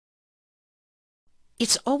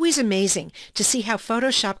It's always amazing to see how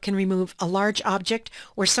Photoshop can remove a large object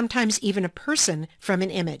or sometimes even a person from an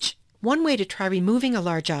image. One way to try removing a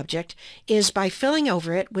large object is by filling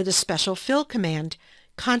over it with a special fill command,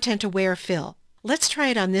 Content Aware Fill. Let's try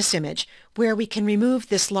it on this image where we can remove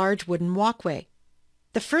this large wooden walkway.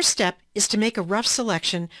 The first step is to make a rough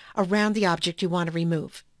selection around the object you want to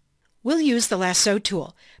remove. We'll use the lasso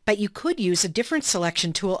tool, but you could use a different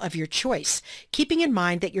selection tool of your choice, keeping in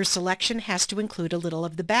mind that your selection has to include a little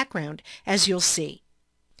of the background, as you'll see.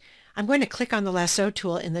 I'm going to click on the lasso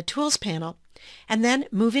tool in the Tools panel, and then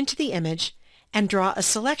move into the image and draw a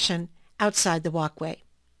selection outside the walkway.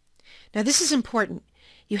 Now this is important.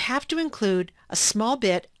 You have to include a small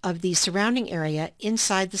bit of the surrounding area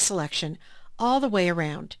inside the selection all the way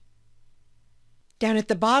around. Down at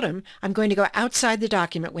the bottom, I'm going to go outside the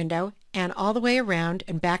document window and all the way around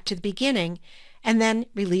and back to the beginning, and then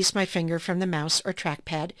release my finger from the mouse or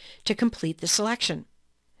trackpad to complete the selection.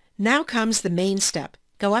 Now comes the main step.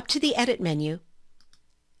 Go up to the Edit menu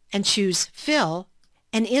and choose Fill,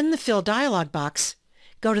 and in the Fill dialog box,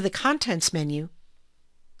 go to the Contents menu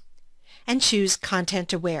and choose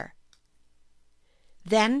Content Aware.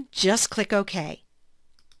 Then just click OK.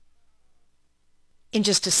 In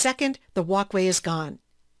just a second, the walkway is gone.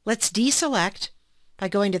 Let's deselect by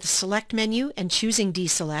going to the Select menu and choosing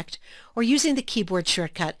Deselect, or using the keyboard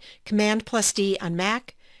shortcut Command+D on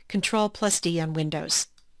Mac, Control+D on Windows.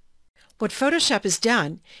 What Photoshop has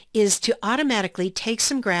done is to automatically take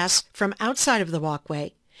some grass from outside of the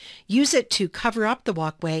walkway, use it to cover up the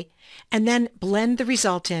walkway, and then blend the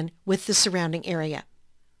result in with the surrounding area.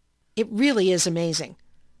 It really is amazing.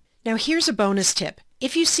 Now here's a bonus tip.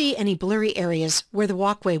 If you see any blurry areas where the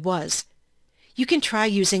walkway was, you can try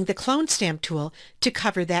using the Clone Stamp tool to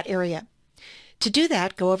cover that area. To do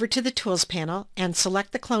that, go over to the Tools panel and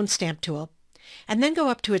select the Clone Stamp tool, and then go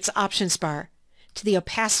up to its Options bar, to the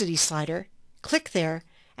Opacity slider, click there,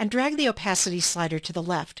 and drag the Opacity slider to the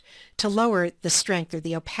left to lower the strength or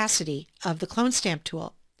the opacity of the Clone Stamp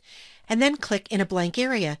tool, and then click in a blank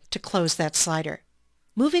area to close that slider.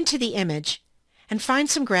 Move into the image and find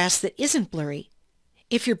some grass that isn't blurry.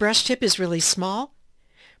 If your brush tip is really small,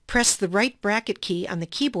 press the right bracket key on the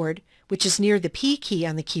keyboard, which is near the P key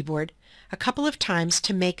on the keyboard, a couple of times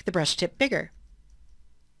to make the brush tip bigger.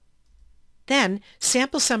 Then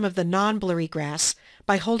sample some of the non-blurry grass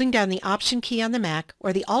by holding down the Option key on the Mac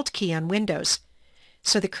or the Alt key on Windows,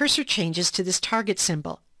 so the cursor changes to this target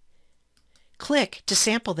symbol. Click to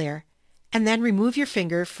sample there, and then remove your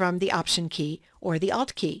finger from the Option key or the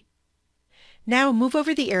Alt key. Now move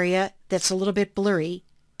over the area that's a little bit blurry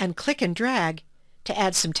and click and drag to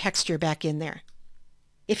add some texture back in there.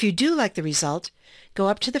 If you do like the result, go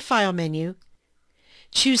up to the File menu,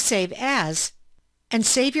 choose Save As, and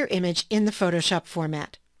save your image in the Photoshop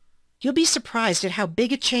format. You'll be surprised at how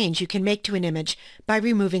big a change you can make to an image by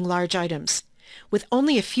removing large items. With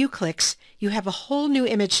only a few clicks, you have a whole new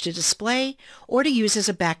image to display or to use as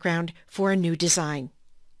a background for a new design.